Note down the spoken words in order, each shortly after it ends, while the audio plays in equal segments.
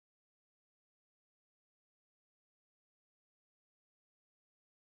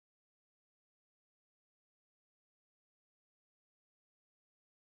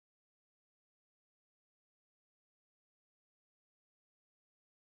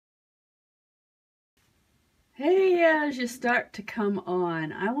Hey, as you start to come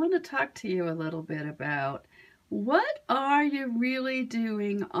on, I want to talk to you a little bit about what are you really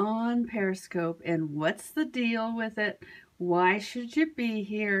doing on Periscope and what's the deal with it? Why should you be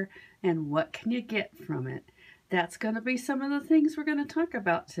here and what can you get from it? That's going to be some of the things we're going to talk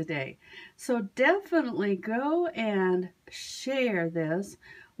about today. So definitely go and share this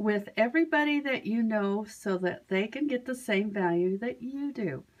with everybody that you know so that they can get the same value that you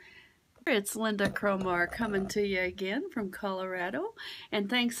do. It's Lynda Cromar coming to you again from Colorado, and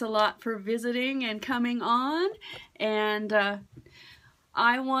thanks a lot for visiting and coming on. And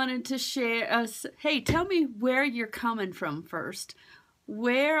I wanted to share us. Hey, tell me where you're coming from first.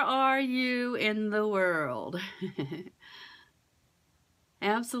 Where are you in the world?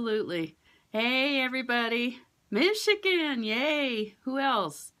 Absolutely. Hey, everybody. Michigan, yay. Who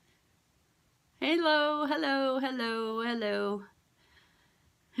else? Hello, hello, hello, hello.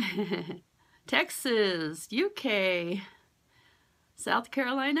 Texas, UK, South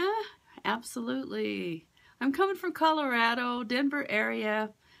Carolina, absolutely. I'm coming from Colorado, Denver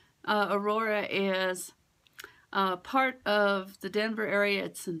area. Aurora is part of the Denver area.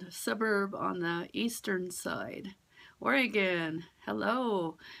 It's a suburb on the eastern side. Oregon,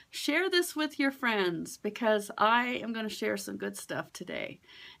 hello. Share this with your friends because I am going to share some good stuff today.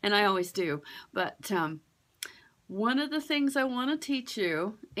 And I always do. But one of the things I want to teach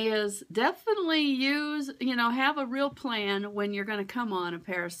you is definitely have a real plan when you're going to come on a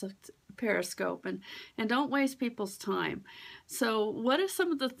Periscope and don't waste people's time. So what are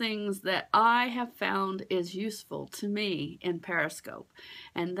some of the things that I have found is useful to me in Periscope?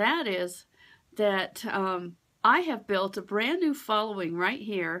 And that is that I have built a brand new following right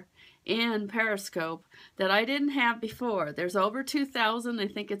here in Periscope that I didn't have before. There's over 2,000. I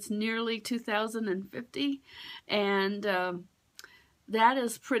think it's nearly 2,050. And that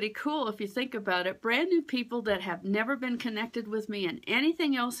is pretty cool if you think about it. Brand new people that have never been connected with me and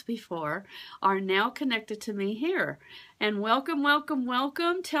anything else before are now connected to me here. And welcome, welcome,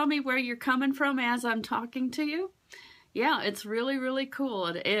 welcome. Tell me where you're coming from as I'm talking to you. Yeah, it's really, really cool.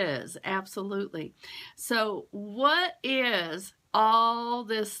 It is, absolutely. So what is all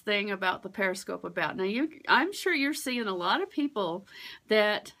this thing about the Periscope about? Now, I'm sure you're seeing a lot of people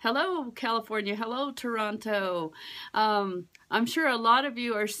that, hello, California, hello, Toronto. I'm sure a lot of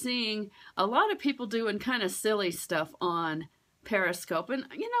you are seeing a lot of people doing kind of silly stuff on Periscope, and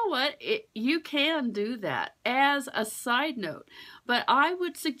you know what, you can do that as a side note, but I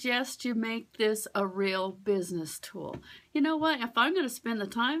would suggest you make this a real business tool. You know what, if I'm going to spend the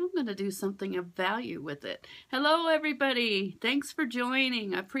time, I'm going to do something of value with it. Hello everybody, thanks for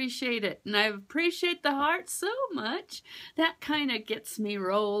joining. I appreciate it, and I appreciate the heart so much. That kind of gets me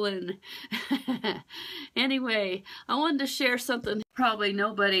rolling. Anyway, I wanted to share something probably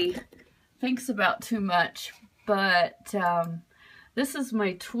nobody thinks about too much, but this is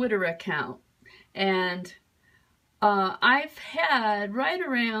my Twitter account, and I've had right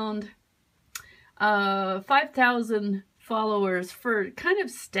around 5,000 followers for kind of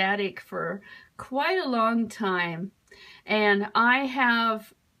static for quite a long time, and I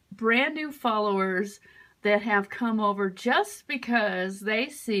have brand new followers that have come over just because they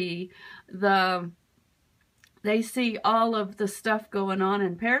see all of the stuff going on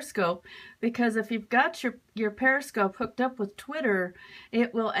in Periscope, because if you've got your Periscope hooked up with Twitter,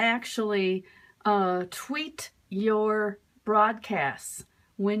 it will actually tweet your broadcasts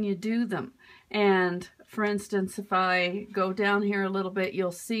when you do them. And for instance, if I go down here a little bit,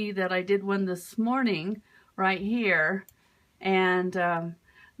 you'll see that I did one this morning right here, and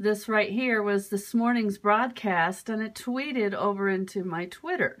this right here was this morning's broadcast, and it tweeted over into my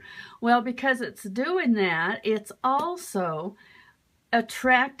Twitter. Well, because it's doing that, it's also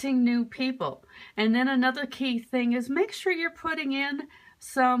attracting new people. And then another key thing is make sure you're putting in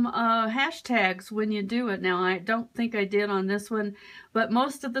some hashtags when you do it. Now, I don't think I did on this one, but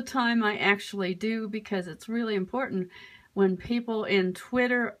most of the time I actually do, because it's really important when people in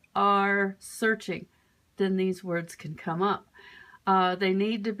Twitter are searching, then these words can come up. They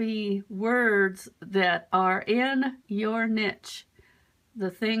need to be words that are in your niche, the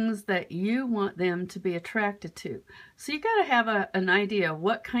things that you want them to be attracted to. So you got to have an idea of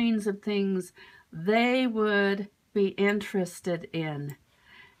what kinds of things they would be interested in.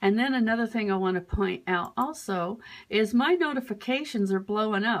 And then another thing I want to point out also is my notifications are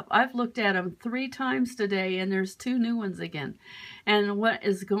blowing up. I've looked at them 3 times today, and there's 2 new ones again. And what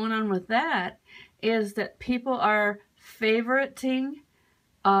is going on with that is that people are favoriting,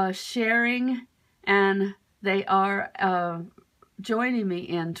 sharing, and they are joining me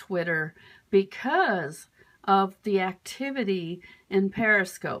in Twitter because of the activity in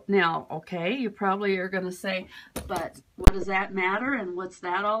Periscope. Now, okay, you probably are going to say, but what does that matter and what's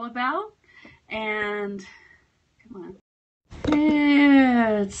that all about? And come on.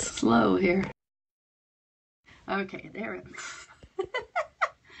 Yeah, it's slow here. Okay, there it is.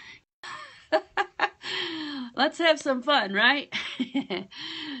 Let's have some fun, right?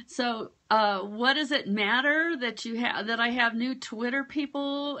 So, what does it matter that I have new Twitter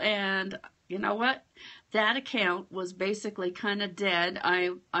people? And you know what? That account was basically kind of dead. I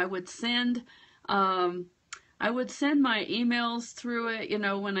would send my emails through it, you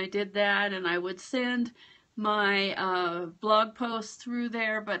know, when I did that, and I would send my blog posts through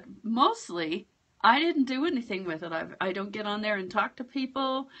there, but mostly I didn't do anything with it. I don't get on there and talk to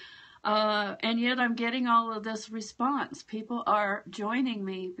people. And yet I'm getting all of this response. People are joining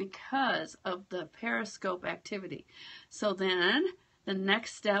me because of the Periscope activity. So then the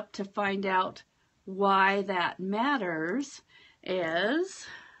next step to find out why that matters is,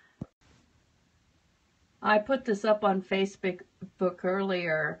 I put this up on Facebook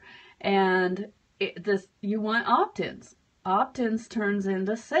earlier, and you want opt-ins. Opt-ins turns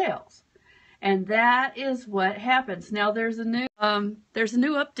into sales. And that is what happens. Now there's a new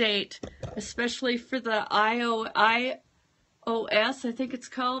update, especially for the iOS, I think it's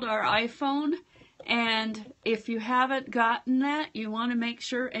called, our iPhone. And if you haven't gotten that, you want to make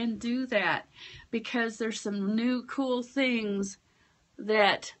sure and do that, because there's some new cool things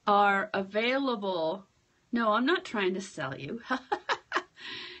that are available. No, I'm not trying to sell you.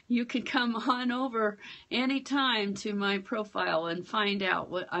 You can come on over anytime to my profile and find out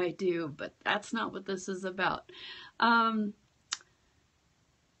what I do, but that's not what this is about. But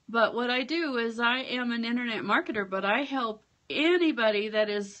what I do is, I am an internet marketer, but I help anybody that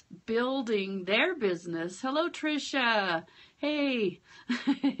is building their business. Hello, Trisha. Hey.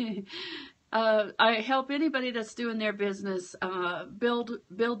 I help anybody that's doing their business build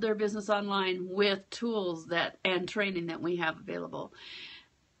their business online with tools and training that we have available.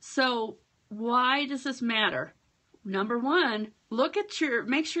 So why does this matter? Number one, make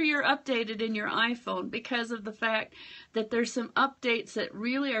sure you're updated in your iPhone, because of the fact that there's some updates that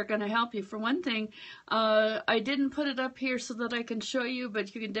really are going to help you. For one thing, I didn't put it up here so that I can show you,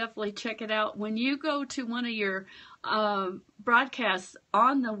 but you can definitely check it out. When you go to one of your broadcasts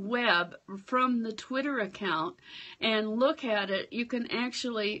on the web from the Twitter account and look at it, you can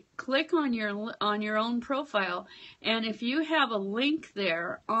actually click on your own profile, and if you have a link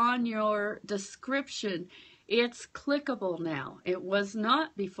there on your description, it's clickable now. It was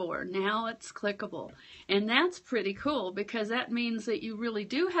not before. Now it's clickable. And that's pretty cool, because that means that you really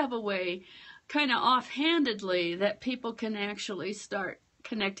do have a way, kind of offhandedly, that people can actually start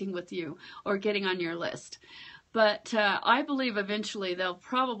connecting with you or getting on your list. But I believe eventually they'll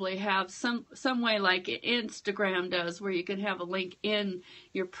probably have some way like Instagram does, where you can have a link in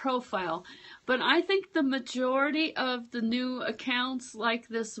your profile. But I think the majority of the new accounts like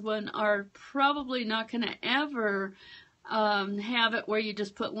this one are probably not going to ever have it where you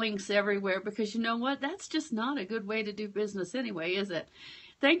just put links everywhere, because you know what? That's just not a good way to do business anyway, is it?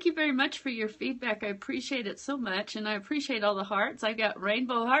 Thank you very much for your feedback. I appreciate it so much, and I appreciate all the hearts. I've got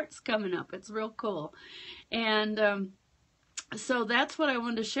rainbow hearts coming up. It's real cool. And so that's what I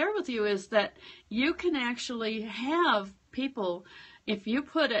wanted to share with you, is that you can actually have people, if you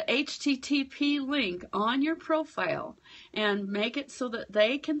put a HTTP link on your profile and make it so that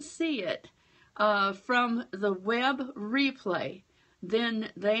they can see it from the web replay, then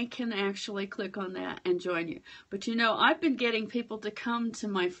they can actually click on that and join you. But you know, I've been getting people to come to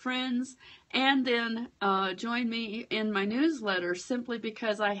my friends and then join me in my newsletter simply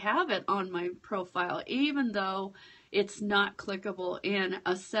because I have it on my profile, even though it's not clickable in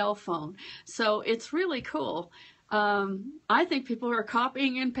a cell phone. So it's really cool. I think people are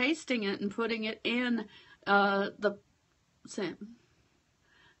copying and pasting it and putting it in the same.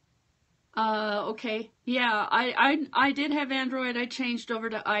 Okay. Yeah, I did have Android. I changed over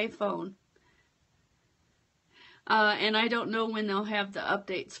to iPhone. And I don't know when they'll have the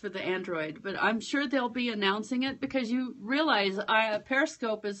updates for the Android, but I'm sure they'll be announcing it, because you realize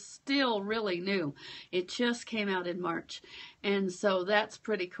Periscope is still really new. It just came out in March. And so that's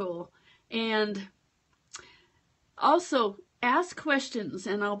pretty cool. And also, ask questions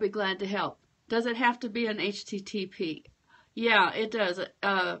and I'll be glad to help. Does it have to be an HTTP? Yeah, it does.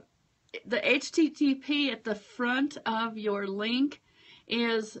 The HTTP at the front of your link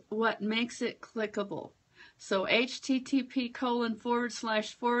is what makes it clickable. So http://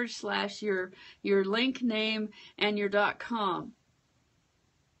 your link name and your .com.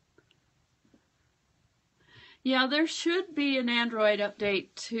 Yeah, there should be an Android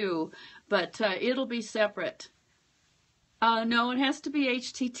update too, but it'll be separate. No, it has to be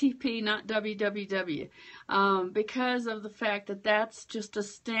HTTP, not www, because of the fact that that's just a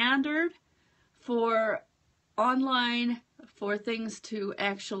standard for online for things to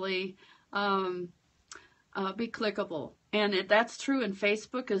actually be clickable. And that's true in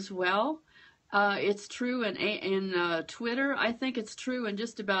Facebook as well. It's true in Twitter. I think it's true in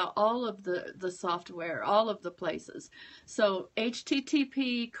just about all of the software, all of the places. So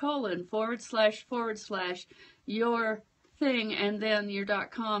http:// your thing, and then your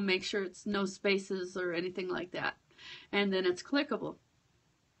 .com, make sure it's no spaces or anything like that. And then it's clickable.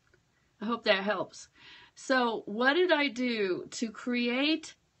 I hope that helps. So what did I do to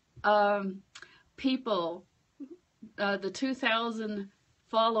create people, the 2,000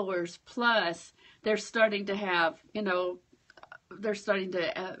 followers plus? They're starting to have, they're starting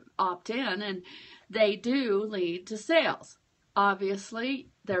to opt in, and they do lead to sales. Obviously,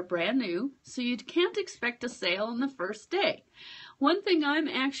 they're brand new, so you can't expect a sale on the first day. One thing I'm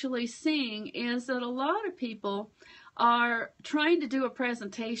actually seeing is that a lot of people are trying to do a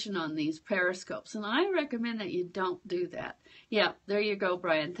presentation on these Periscopes, and I recommend that you don't do that. Yeah, there you go,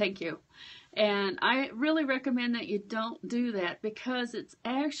 Brian. Thank you. And I really recommend that you don't do that, because it's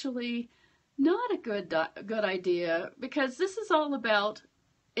actually not a good idea, because this is all about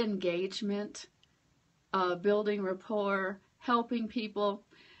engagement, building rapport, helping people.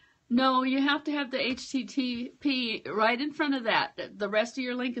 No, you have to have the HTTP right in front of that. The rest of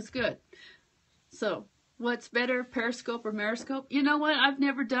your link is good. So what's better, Periscope or Meriscope? You know what? I've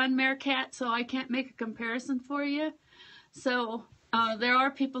never done Meerkat, so I can't make a comparison for you. So there are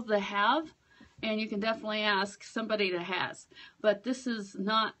people that have, and you can definitely ask somebody that has. But this is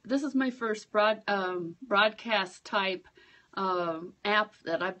my first broadcast type app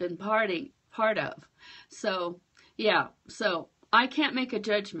that I've been part of. So yeah, so I can't make a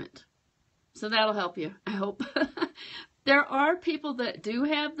judgment. So that'll help you, I hope. There are people that do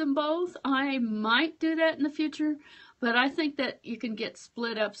have them both. I might do that in the future, but I think that you can get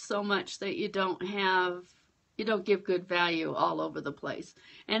split up so much that you don't give good value all over the place.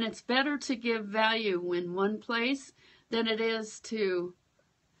 And it's better to give value in one place than it is to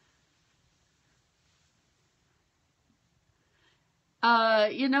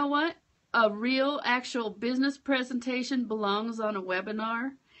you know what? A real actual business presentation belongs on a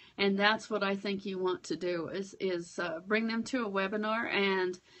webinar. And that's what I think you want to do is bring them to a webinar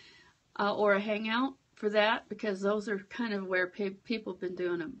and or a hangout for that, because those are kind of where people have been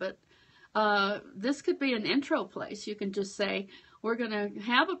doing them. But this could be an intro place. You can just say, we're going to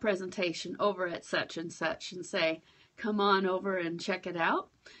have a presentation over at such, and say, come on over and check it out.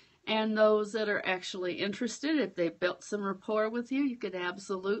 And those that are actually interested, if they've built some rapport with you, you could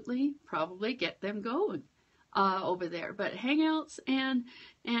absolutely probably get them going over there. But hangouts and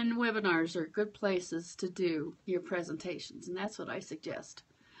webinars are good places to do your presentations, and that's what I suggest.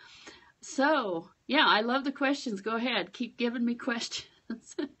 So yeah, I love the questions. Go ahead, keep giving me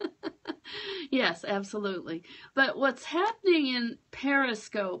questions. Yes, absolutely. But what's happening in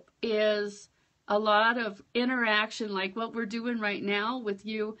Periscope is a lot of interaction, like what we're doing right now with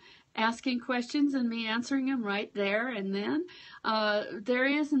you asking questions and me answering them right there and then. There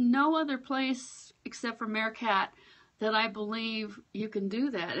is no other place except for Meerkat that I believe you can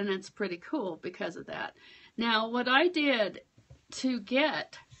do that, and it's pretty cool because of that. Now, what I did to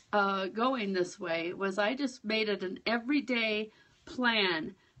get going this way was I just made it an everyday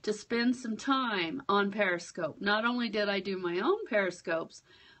plan to spend some time on Periscope. Not only did I do my own Periscopes,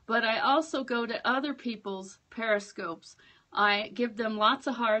 but I also go to other people's Periscopes. I give them lots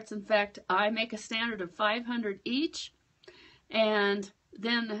of hearts. In fact, I make a standard of 500 each, and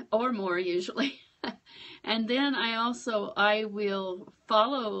then, or more usually. And then I will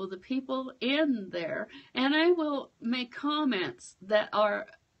follow the people in there, and I will make comments that are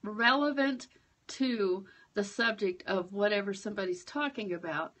relevant to the subject of whatever somebody's talking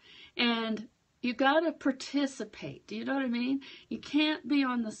about. And you got to participate. Do you know what I mean? You can't be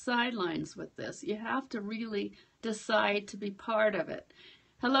on the sidelines with this. You have to really decide to be part of it.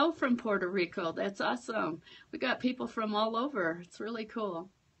 Hello from Puerto Rico. That's awesome. We got people from all over. It's really cool.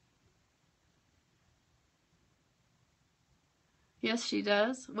 Yes, she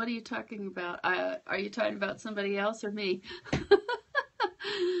does. What are you talking about? Are you talking about somebody else or me?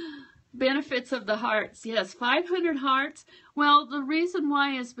 Benefits of the hearts. Yes, 500 hearts. Well, the reason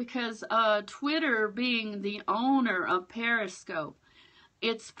why is because Twitter, being the owner of Periscope,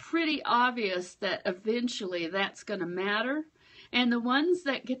 it's pretty obvious that eventually that's going to matter. And the ones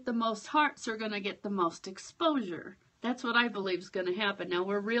that get the most hearts are going to get the most exposure. That's what I believe is going to happen. Now,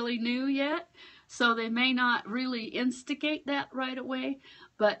 we're really new yet, So they may not really instigate that right away,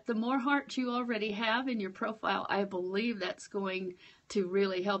 but the more hearts you already have in your profile, I believe that's going to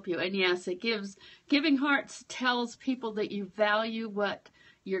really help you. And yes, giving hearts tells people that you value what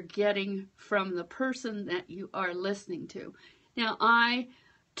you're getting from the person that you are listening to. Now, I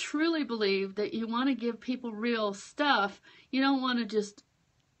truly believe that you want to give people real stuff. You don't want to just,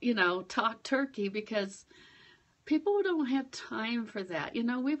 talk turkey, because people don't have time for that.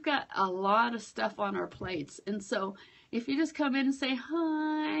 We've got a lot of stuff on our plates. And so if you just come in and say,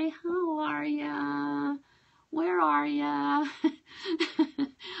 hi, how are ya? Where are ya?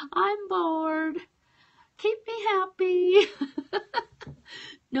 I'm bored. Keep me happy.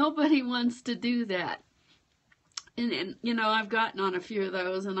 Nobody wants to do that. And I've gotten on a few of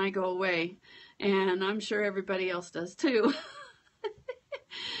those and I go away. And I'm sure everybody else does too.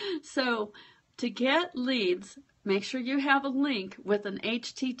 So to get leads, make sure you have a link with an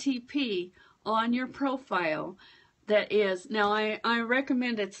HTTP on your profile that is, now I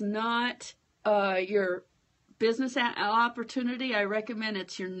recommend it's not your business opportunity. I recommend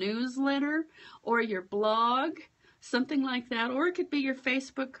it's your newsletter or your blog, something like that. Or it could be your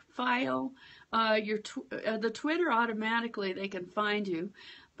Facebook file, the Twitter automatically, they can find you.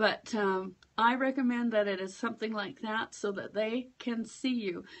 But I recommend that it is something like that so that they can see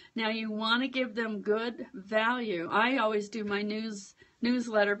you. Now, you want to give them good value. I always do my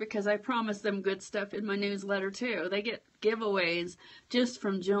newsletter because I promise them good stuff in my newsletter too. They get giveaways just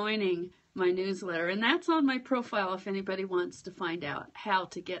from joining my newsletter. And that's on my profile if anybody wants to find out how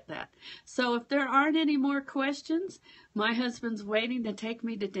to get that. So if there aren't any more questions, my husband's waiting to take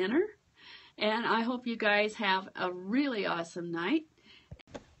me to dinner. And I hope you guys have a really awesome night.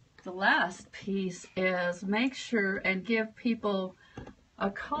 The last piece is make sure and give people a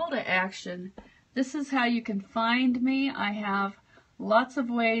call to action. This is how you can find me. I have lots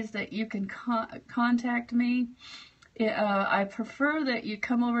of ways that you can contact me. I prefer that you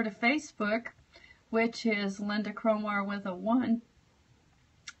come over to Facebook, which is Lynda Cromar with a 1,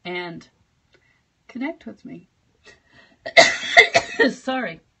 and connect with me.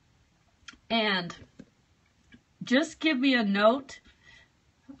 Sorry. And just give me a note,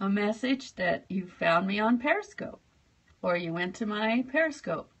 a message that you found me on Periscope, or you went to my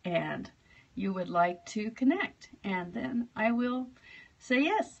Periscope and you would like to connect, and then I will say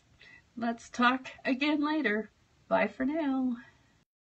yes. Let's talk again later. Bye for now.